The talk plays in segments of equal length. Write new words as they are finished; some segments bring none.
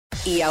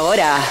Y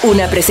ahora,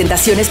 una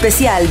presentación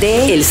especial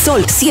de El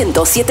Sol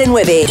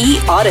 107.9 y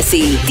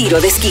Odyssey,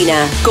 Tiro de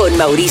Esquina, con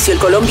Mauricio el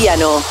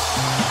Colombiano.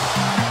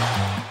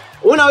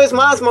 Una vez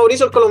más,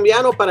 Mauricio el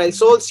Colombiano para El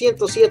Sol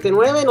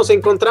 107.9. Nos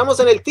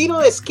encontramos en el Tiro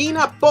de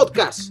Esquina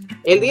Podcast.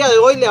 El día de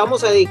hoy le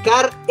vamos a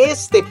dedicar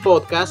este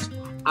podcast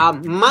a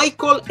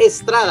Michael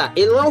Estrada,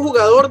 el nuevo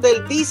jugador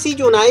del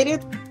DC United,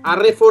 a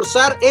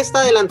reforzar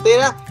esta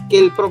delantera que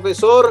el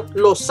profesor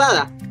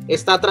Lozada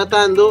está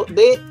tratando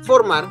de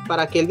formar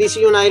para que el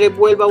DC United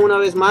vuelva una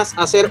vez más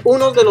a ser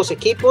uno de los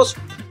equipos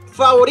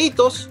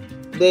favoritos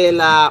de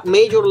la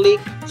Major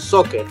League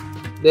Soccer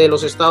de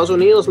los Estados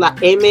Unidos, la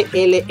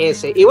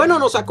MLS. Y bueno,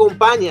 nos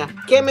acompaña,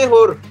 qué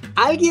mejor,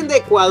 alguien de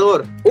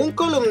Ecuador, un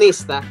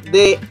columnista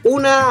de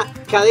una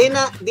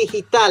cadena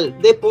digital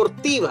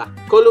deportiva,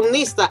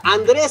 columnista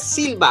Andrés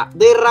Silva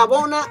de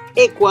Drabona,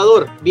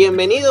 Ecuador.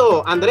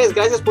 Bienvenido, Andrés,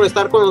 gracias por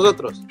estar con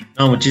nosotros.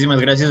 No, muchísimas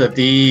gracias a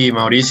ti,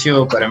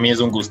 Mauricio. Para mí es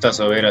un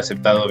gustazo haber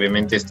aceptado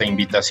obviamente esta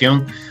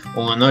invitación.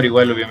 Un honor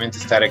igual obviamente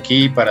estar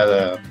aquí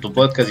para tu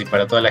podcast y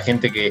para toda la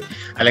gente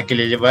a la que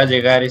le va a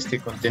llegar este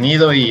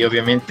contenido, y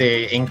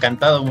obviamente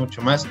encantado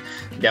mucho más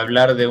de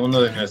hablar de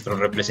uno de nuestros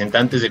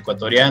representantes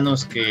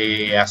ecuatorianos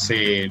que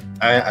hace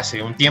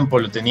un tiempo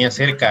lo tenía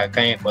cerca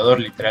acá en Ecuador,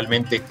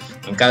 literalmente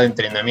en cada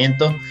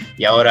entrenamiento,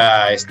 y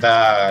ahora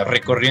está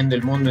recorriendo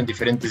el mundo en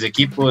diferentes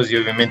equipos y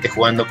obviamente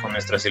jugando con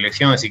nuestra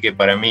selección. Así que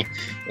para mí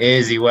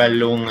es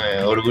igual un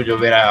orgullo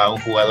ver a un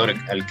jugador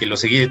al que lo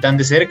seguí tan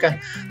de cerca,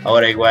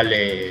 ahora igual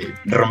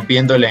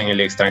rompiéndole en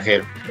el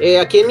extranjero.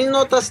 Aquí en mis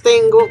notas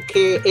tengo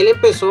que él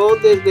empezó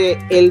desde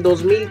el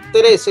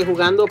 2013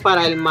 jugando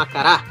para el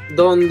Macará,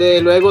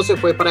 donde luego se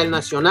fue para el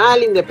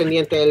Nacional,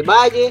 Independiente del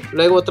Valle,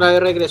 luego otra vez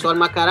regresó al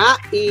Macará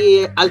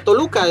y al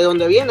Toluca, de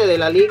donde viene, de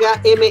la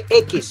Liga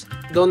MX,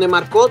 donde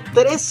marcó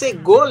 13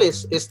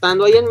 goles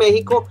estando ahí en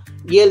México,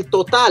 y el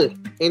total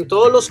en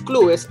todos los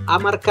clubes ha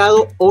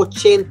marcado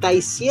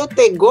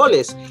 87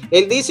 goles.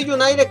 El DC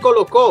United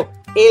colocó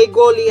el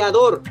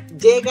goleador,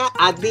 llega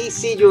a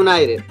DC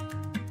United.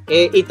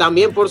 Y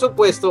también, por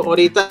supuesto,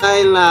 ahorita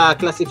en la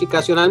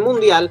clasificación al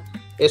Mundial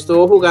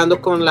estuvo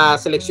jugando con la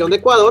selección de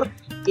Ecuador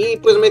y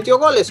pues metió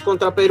goles.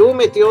 Contra Perú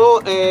metió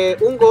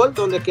un gol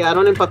donde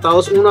quedaron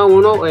empatados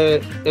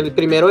 1-1 el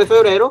 1 de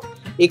febrero,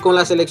 y con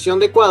la selección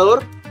de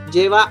Ecuador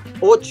lleva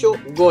 8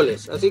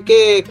 goles. Así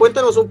que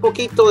cuéntanos un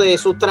poquito de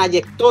su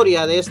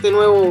trayectoria, de este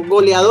nuevo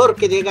goleador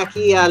que llega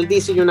aquí al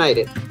DC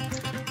United.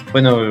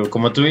 Bueno,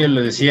 como tú ya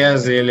lo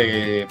decías,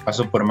 él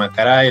pasó por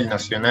Macará, el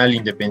Nacional,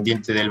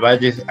 Independiente del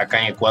Valle,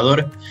 acá en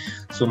Ecuador.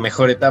 Su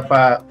mejor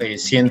etapa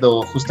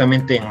siendo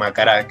justamente en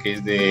Macará, que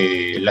es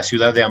de la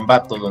ciudad de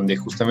Ambato, donde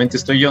justamente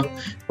estoy yo.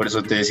 Por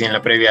eso te decía en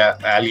la previa,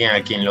 a alguien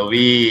a quien lo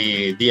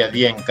vi día a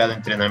día en cada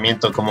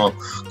entrenamiento,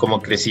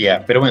 cómo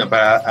crecía. Pero bueno,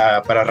 para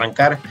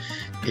arrancar,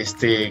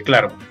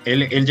 claro,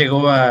 él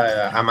llegó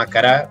a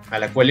Macará, a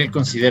la cual él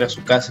considera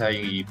su casa,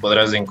 y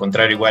podrás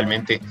encontrar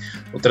igualmente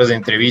otras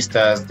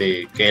entrevistas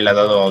que él ha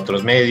dado a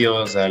otros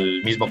medios,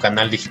 al mismo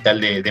canal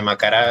digital de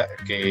Macará,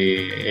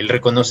 que él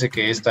reconoce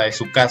que esta es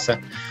su casa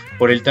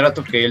por el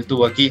trato que él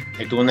tuvo aquí.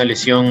 Él tuvo una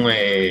lesión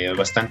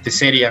bastante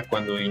seria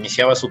cuando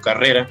iniciaba su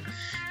carrera,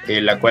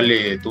 la cual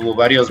tuvo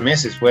varios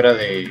meses fuera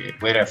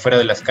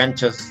de las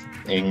canchas,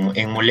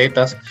 en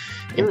muletas.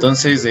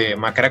 Entonces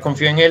Macará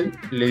confió en él,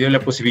 le dio la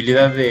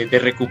posibilidad de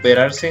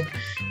recuperarse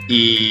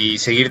y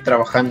seguir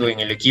trabajando en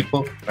el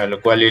equipo, a lo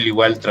cual él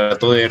igual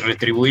trató de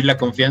retribuir la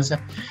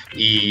confianza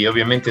y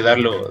obviamente dar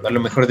lo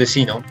mejor de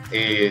sí, ¿no?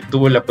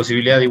 Tuvo la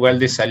posibilidad igual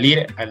de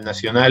salir al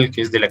Nacional,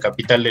 que es de la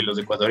capital de los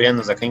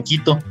ecuatorianos, acá en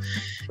Quito.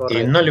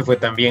 No le fue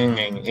tan bien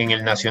en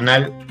el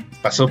Nacional.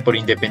 Pasó por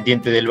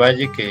Independiente del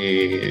Valle,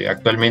 que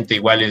actualmente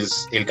igual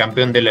es el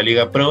campeón de la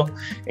Liga Pro.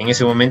 En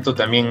ese momento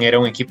también era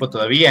un equipo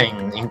todavía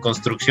en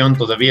construcción,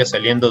 todavía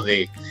saliendo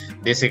de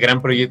ese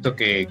gran proyecto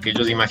que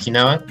ellos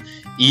imaginaban,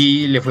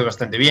 y le fue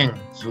bastante bien.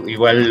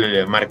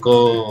 Igual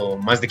marcó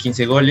más de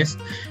 15 goles,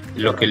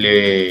 lo que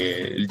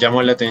le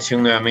llamó la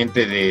atención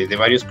nuevamente de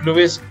varios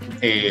clubes.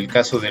 El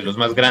caso de los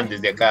más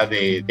grandes de acá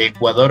de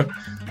Ecuador,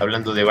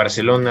 hablando de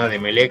Barcelona, de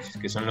Melec,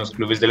 que son los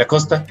clubes de la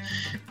costa,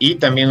 y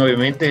también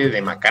obviamente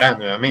de Macará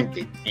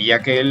nuevamente. Y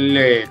ya que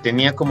él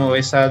tenía como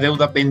esa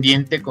deuda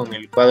pendiente con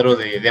el cuadro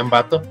de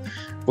Ambato,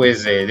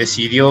 pues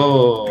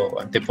decidió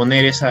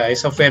anteponer esa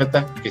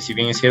oferta, que si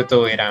bien es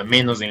cierto era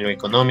menos en lo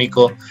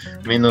económico,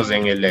 menos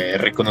en el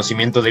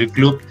reconocimiento del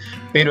club,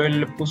 pero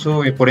él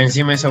puso por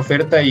encima esa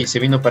oferta y se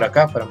vino para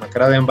acá, para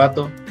Macará de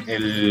Ambato,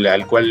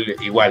 al cual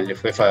igual le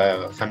fue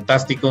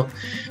fantástico.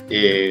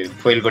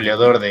 Fue el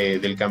goleador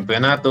del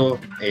campeonato,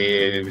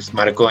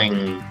 marcó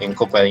en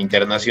Copa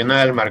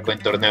Internacional, marcó en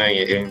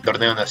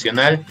torneo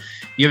nacional,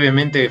 y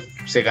obviamente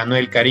se ganó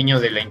el cariño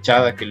de la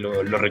hinchada, que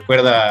lo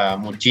recuerda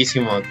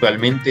muchísimo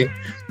actualmente.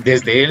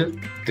 Desde él,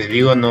 te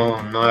digo, no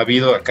ha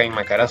habido acá en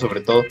Macará,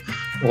 sobre todo,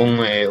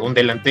 un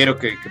delantero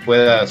que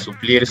pueda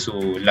suplir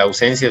la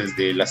ausencia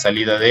desde la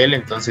salida de él.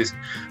 Entonces,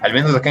 al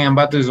menos acá en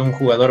Ambato es un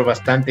jugador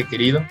bastante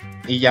querido,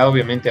 y ya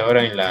obviamente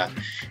ahora en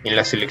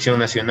la selección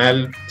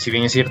nacional, si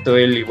bien es cierto,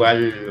 él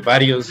igual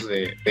varios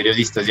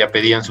periodistas ya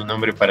pedían su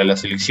nombre para la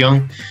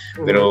selección,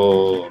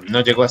 pero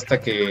no llegó hasta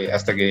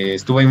que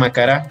estuvo en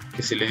Macará,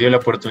 que se le dio la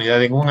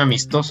oportunidad en un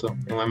amistoso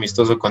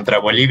contra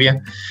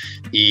Bolivia,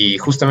 y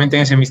justamente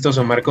en ese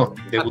amistoso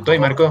debutó y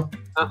marcó.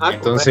 Ajá,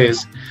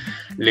 entonces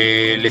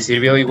le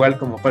sirvió igual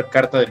como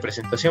carta de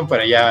presentación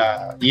para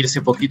ya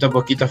irse poquito a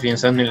poquito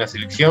afianzando en la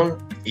selección,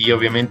 y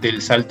obviamente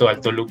el salto al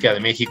Toluca de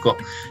México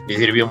le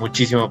sirvió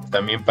muchísimo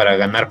también para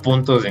ganar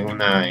puntos en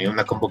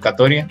una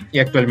convocatoria, y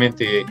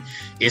actualmente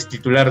es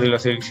titular de la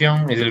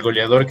selección, es el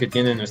goleador que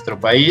tiene nuestro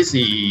país,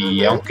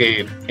 y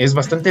aunque es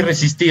bastante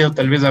resistido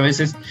tal vez a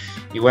veces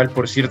igual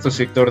por cierto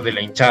sector de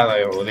la hinchada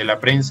o de la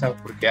prensa,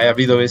 porque ha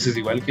habido veces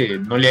igual que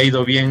no le ha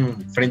ido bien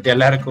frente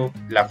al arco,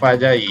 la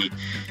falla y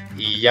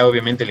ya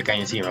obviamente le cae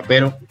encima,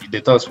 pero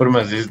de todas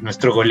formas es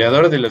nuestro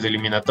goleador de las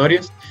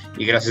eliminatorias,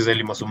 y gracias a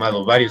él hemos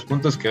sumado varios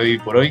puntos que hoy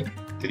por hoy,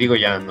 te digo,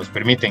 ya nos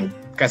permiten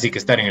casi que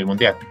estar en el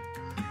Mundial.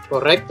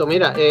 Correcto,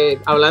 mira,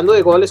 hablando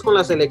de goles con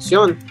la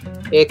selección,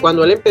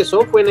 cuando él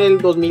empezó fue en el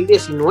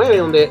 2019,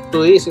 donde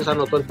tú dices,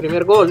 anotó el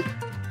primer gol.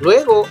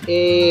 Luego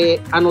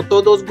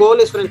anotó 2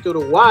 goles frente a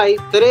Uruguay,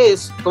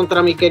 3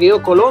 contra mi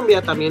querido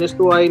Colombia, también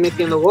estuvo ahí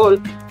metiendo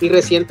gol, y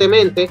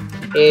recientemente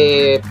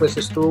pues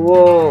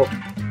estuvo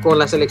con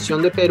la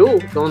selección de Perú,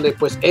 donde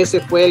pues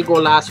ese fue el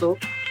golazo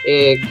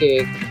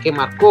que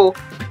marcó,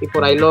 y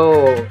por ahí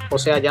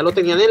ya lo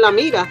tenían en la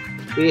mira,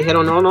 y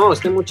dijeron, no,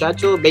 este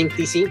muchacho,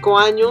 25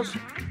 años,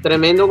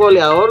 tremendo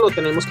goleador, lo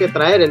tenemos que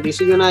traer. El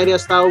DC United ha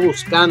estado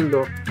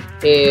buscando,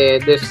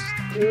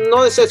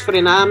 no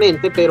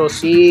desenfrenadamente, pero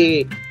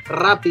sí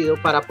rápido,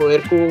 para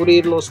poder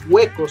cubrir los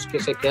huecos que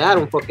se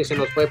quedaron, porque se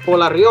nos fue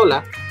Paul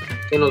Arriola,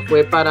 se nos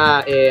fue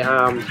para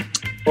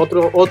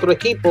otro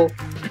equipo.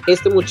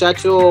 Este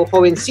muchacho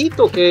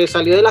jovencito que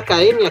salió de la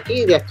academia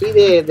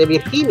de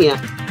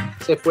Virginia,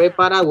 se fue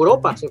para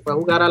Europa, se fue a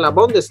jugar a la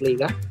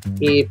Bundesliga,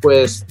 y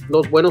pues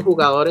los buenos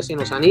jugadores se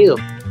nos han ido.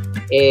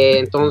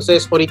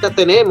 Entonces ahorita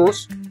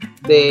tenemos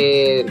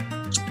de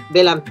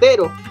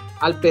delantero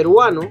al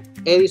peruano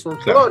Edison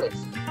Flores,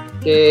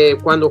 que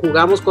cuando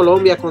jugamos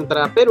Colombia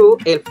contra Perú,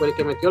 él fue el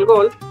que metió el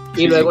gol,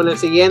 y luego en el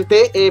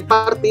siguiente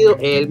partido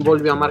él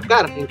volvió a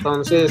marcar.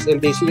 Entonces el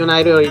DC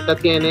United ahorita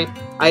tiene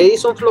a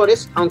Edison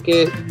Flores,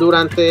 aunque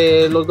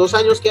durante los 2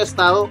 años que ha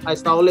estado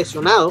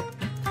lesionado,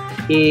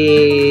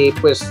 y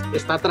pues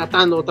está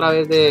tratando otra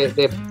vez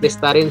de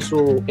estar en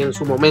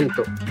su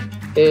momento.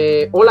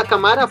 Ola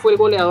Camara fue el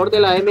goleador de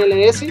la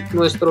MLS,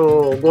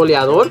 nuestro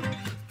goleador.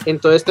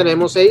 Entonces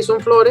tenemos Edison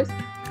Flores,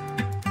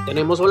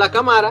 tenemos Ola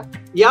Camara,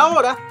 y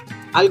ahora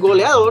al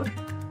goleador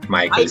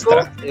Michael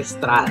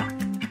Estrada.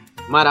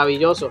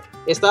 Maravilloso.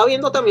 Estaba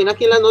viendo también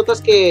aquí en las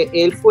notas que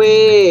él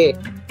fue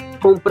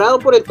comprado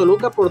por el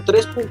Toluca por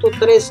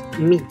 3.3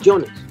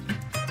 millones.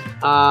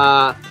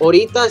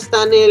 Ahorita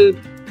está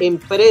en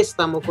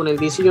préstamo con el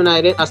DC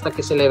United hasta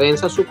que se le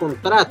venza su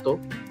contrato,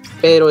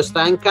 pero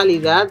está en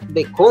calidad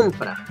de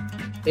compra.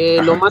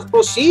 Lo más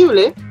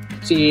posible,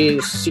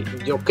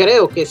 yo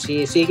creo que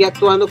si sigue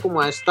actuando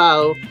como ha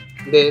estado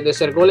de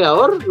ser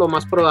goleador, lo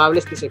más probable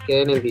es que se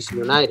quede en el DC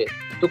United.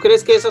 ¿Tú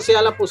crees que esa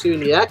sea la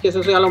posibilidad, que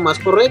eso sea lo más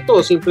correcto,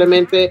 o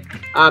simplemente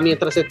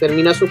mientras se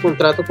termina su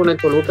contrato con el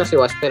Toluca se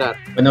va a esperar?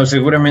 Bueno,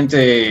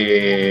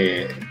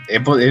 seguramente he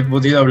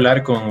podido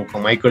hablar con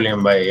Michael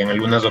en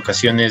algunas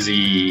ocasiones,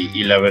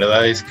 y la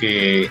verdad es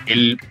que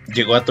él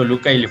llegó a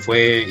Toluca y le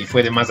fue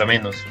de más a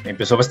menos.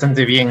 Empezó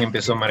bastante bien,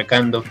 empezó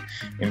marcando,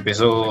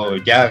 empezó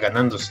ya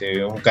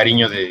ganándose un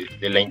cariño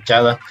de la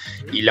hinchada,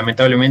 y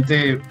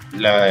lamentablemente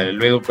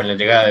luego con la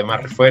llegada de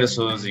más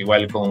refuerzos,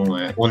 igual con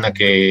una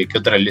que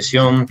otra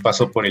lesión,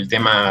 pasó por el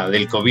tema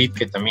del COVID,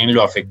 que también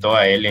lo afectó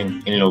a él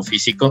en lo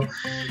físico.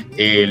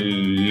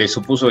 Le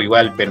supuso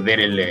igual perder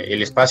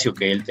el espacio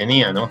que él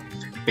tenía, ¿no?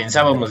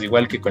 Pensábamos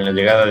igual que con la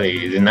llegada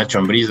de Nacho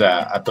Ambriz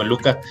a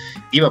Toluca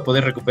iba a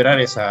poder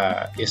recuperar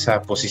esa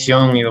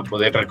posición, iba a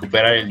poder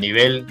recuperar el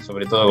nivel,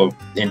 sobre todo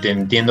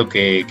entiendo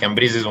que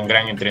Ambriz es un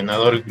gran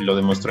entrenador, lo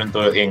demostró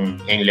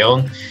en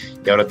León,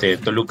 y ahora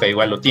Toluca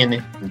igual lo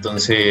tiene.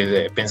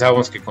 Entonces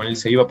pensábamos que con él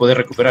se iba a poder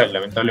recuperar.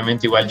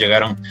 Lamentablemente igual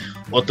llegaron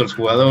otros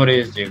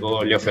jugadores,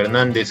 llegó Leo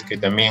Fernández, que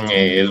también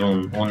es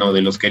uno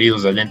de los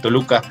queridos allá en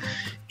Toluca,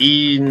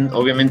 y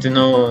obviamente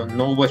no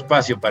hubo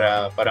espacio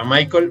para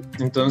Michael.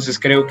 Entonces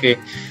creo que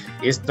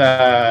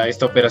esta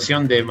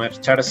operación de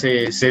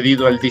marcharse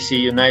cedido al DC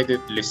United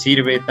le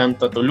sirve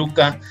tanto a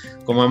Toluca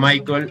como a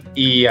Michael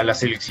y a la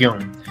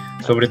selección,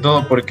 sobre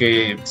todo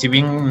porque si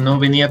bien no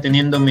venía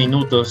teniendo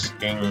minutos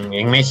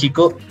en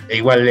México,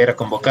 igual era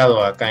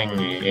convocado acá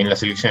en la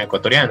selección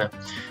ecuatoriana.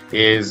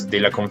 Es de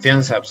la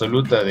confianza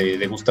absoluta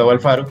de Gustavo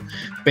Alfaro,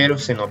 pero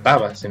se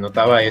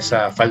notaba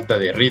esa falta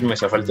de ritmo,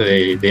 esa falta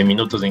de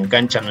minutos en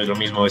cancha. No es lo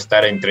mismo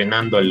estar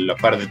entrenando a la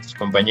par de tus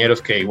compañeros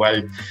que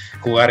igual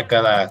jugar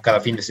cada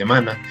fin de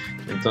semana.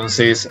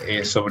 Entonces,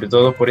 sobre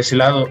todo por ese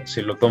lado,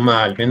 se lo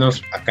toma, al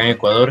menos acá en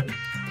Ecuador,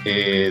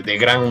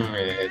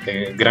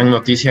 de gran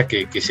noticia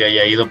que se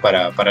haya ido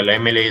para la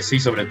MLS y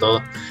sobre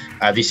todo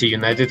a DC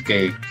United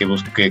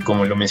que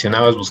como lo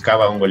mencionabas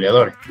buscaba un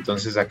goleador.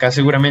 Entonces acá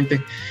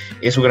seguramente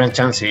es su gran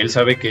chance. Él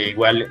sabe que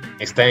igual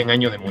está en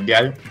año de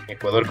mundial.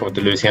 Ecuador, como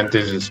te lo decía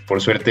antes, por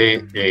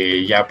suerte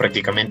ya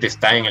prácticamente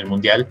está en el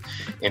mundial.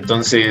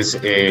 Entonces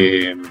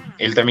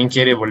él también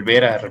quiere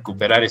volver a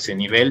recuperar ese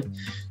nivel.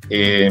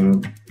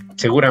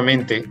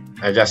 Seguramente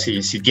allá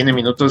si tiene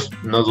minutos,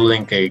 no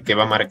duden que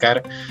va a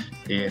marcar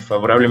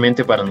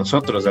favorablemente para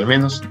nosotros. Al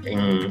menos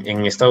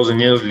en Estados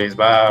Unidos les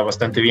va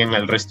bastante bien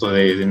al resto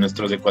de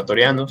nuestros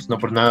ecuatorianos. No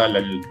por nada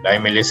la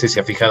MLS se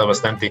ha fijado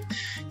bastante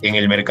en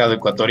el mercado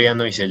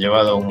ecuatoriano y se ha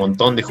llevado un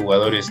montón de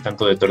jugadores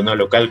tanto de torneo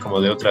local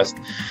como de otras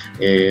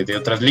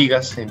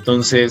ligas.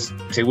 Entonces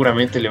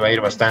seguramente le va a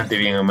ir bastante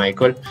bien a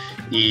Michael,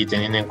 y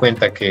teniendo en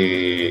cuenta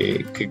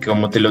que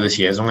como te lo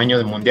decía, es un año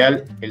de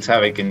mundial. Él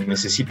sabe que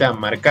necesita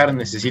marcar,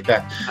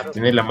 necesita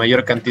tener la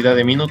mayor cantidad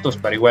de minutos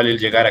para igual él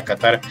llegar a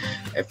Qatar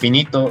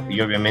finito, y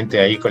obviamente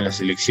ahí con la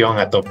selección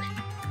a tope.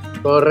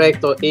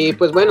 Correcto, y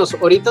pues bueno,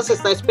 ahorita se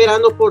está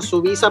esperando por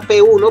su visa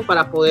P1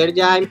 para poder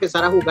ya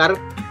empezar a jugar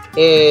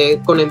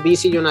con el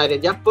DC United.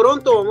 Ya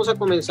pronto vamos a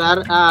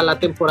comenzar a la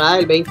temporada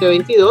del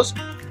 2022,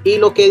 y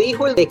lo que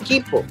dijo el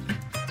equipo: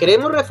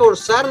 queremos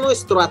reforzar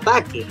nuestro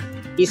ataque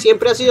y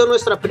siempre ha sido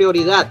nuestra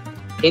prioridad.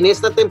 En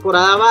esta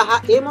temporada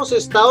baja hemos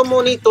estado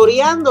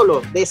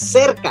monitoreándolo de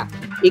cerca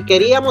y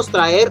queríamos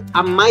traer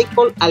a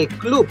Michael al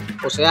club.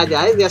 O sea,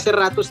 ya desde hace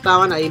rato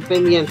estaban ahí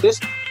pendientes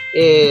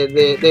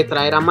de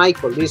traer a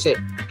Michael. Dice: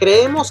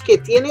 creemos que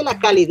tiene la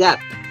calidad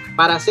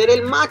para ser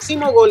el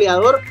máximo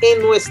goleador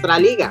en nuestra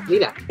liga.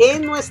 Mira,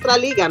 en nuestra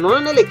liga, no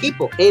en el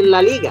equipo, en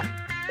la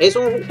liga. Es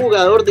un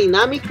jugador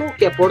dinámico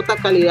que aporta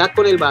calidad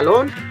con el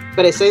balón,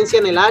 presencia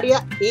en el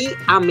área y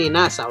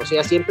amenaza, o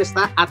sea, siempre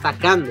está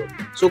atacando.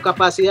 Su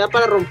capacidad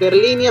para romper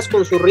líneas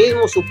con su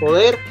ritmo, su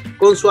poder,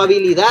 con su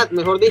habilidad,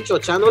 mejor dicho,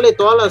 echándole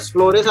todas las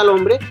flores al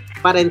hombre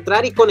para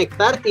entrar y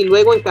conectar y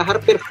luego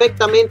encajar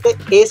perfectamente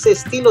ese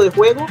estilo de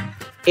juego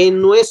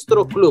en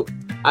nuestro club.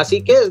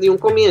 Así que desde un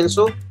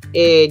comienzo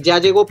ya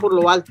llegó por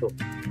lo alto.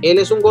 Él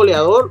es un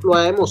goleador, lo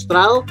ha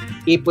demostrado,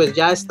 y pues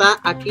ya está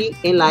aquí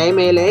en la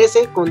MLS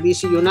con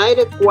DC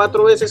United,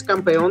 4 veces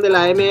campeón de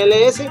la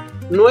MLS.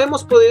 No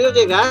hemos podido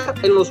llegar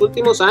en los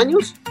últimos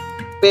años,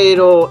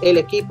 pero el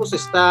equipo se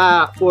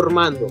está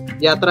formando.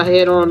 Ya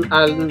trajeron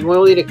al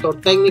nuevo director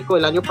técnico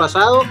el año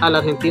pasado, al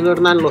argentino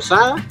Hernán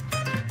Lozada.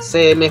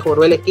 Se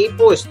mejoró el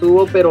equipo,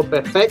 estuvo pero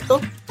perfecto,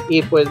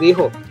 y pues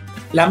dijo: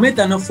 la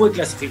meta no fue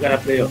clasificar a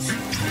playoffs.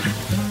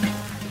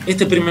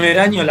 Este primer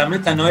año la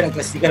meta no era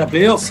clasificar a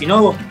playoffs,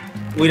 sino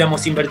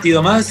hubiéramos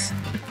invertido más,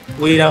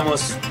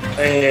 hubiéramos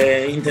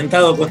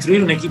intentado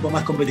construir un equipo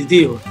más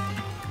competitivo.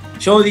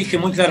 Yo dije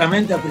muy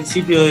claramente al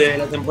principio de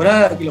la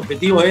temporada que el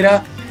objetivo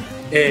era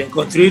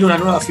construir una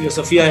nueva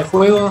filosofía de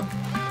juego,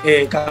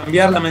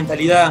 cambiar la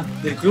mentalidad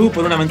del club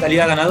por una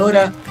mentalidad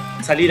ganadora,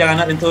 salir a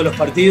ganar en todos los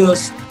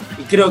partidos,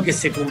 y creo que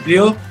se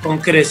cumplió con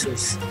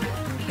creces.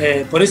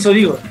 Por eso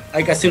digo,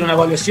 hay que hacer una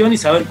evaluación y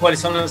saber cuáles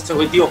son los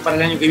objetivos para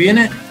el año que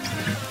viene.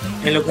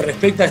 En lo que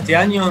respecta a este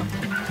año,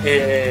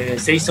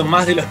 se hizo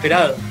más de lo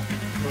esperado,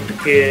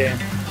 porque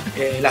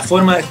la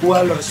forma de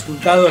jugar, los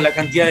resultados, la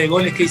cantidad de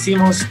goles que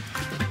hicimos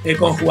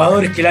con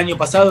jugadores que el año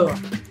pasado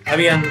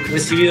habían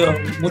recibido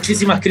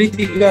muchísimas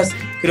críticas,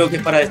 creo que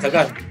es para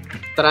destacar.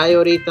 Trae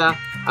ahorita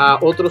a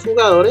otros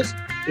jugadores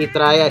y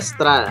trae a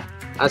Estrada.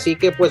 Así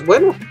que pues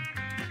bueno,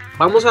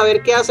 vamos a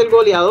ver qué hace el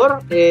goleador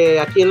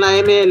aquí en la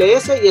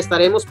MLS, y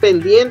estaremos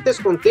pendientes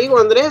contigo,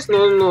 Andrés.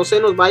 No se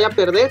nos vaya a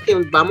perder, que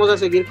vamos a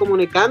seguir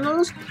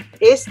comunicándonos.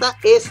 Esta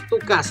es tu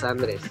casa,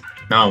 Andrés.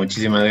 No,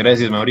 muchísimas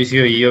gracias,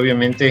 Mauricio, y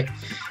obviamente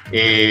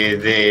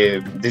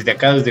desde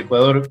acá, desde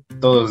Ecuador,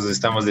 todos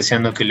estamos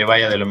deseando que le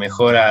vaya de lo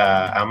mejor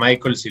a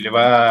Michael. Si le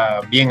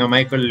va bien a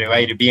Michael, le va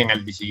a ir bien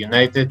al DC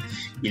United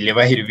y le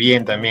va a ir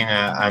bien también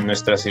a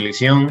nuestra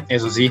selección.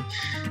 Eso sí,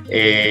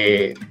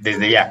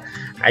 desde ya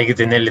hay que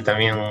tenerle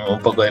también un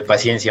poco de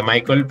paciencia a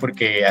Michael,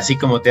 porque así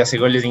como te hace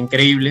goles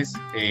increíbles,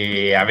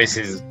 a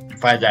veces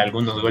falla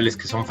algunos goles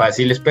que son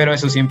fáciles, pero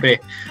eso siempre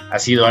ha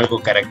sido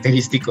algo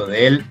característico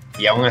de él,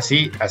 y aún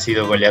así ha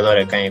sido goleador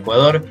acá en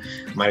Ecuador,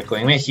 marcó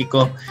en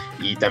México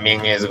y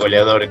también es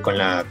goleador con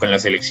la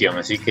selección.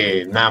 Así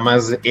que nada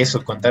más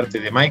eso,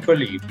 contarte de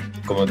Michael, y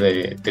como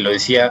te lo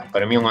decía,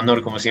 para mí un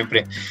honor como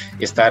siempre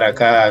estar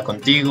acá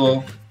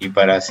contigo, y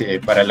para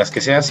las que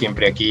sea,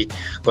 siempre aquí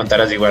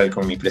contarás igual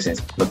con mi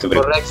presencia. No te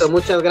preocupes. Correcto,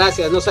 muchas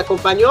gracias. Nos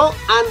acompañó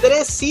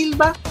Andrés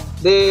Silva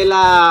de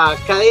la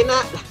cadena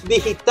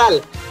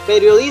digital,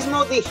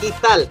 periodismo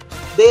digital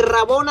de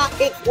Drabona,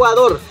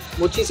 Ecuador.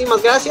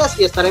 Muchísimas gracias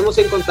y estaremos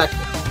en contacto.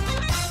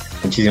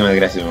 Muchísimas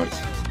gracias, Mauricio.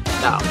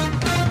 Chao.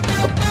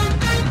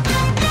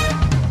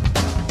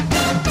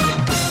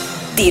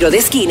 Tiro de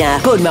esquina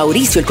con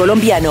Mauricio el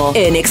Colombiano,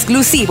 en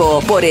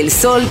exclusivo por el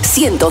Sol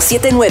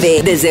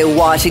 107.9 desde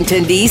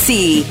Washington, D.C.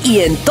 y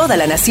en toda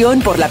la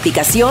nación por la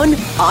aplicación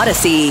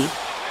Odyssey.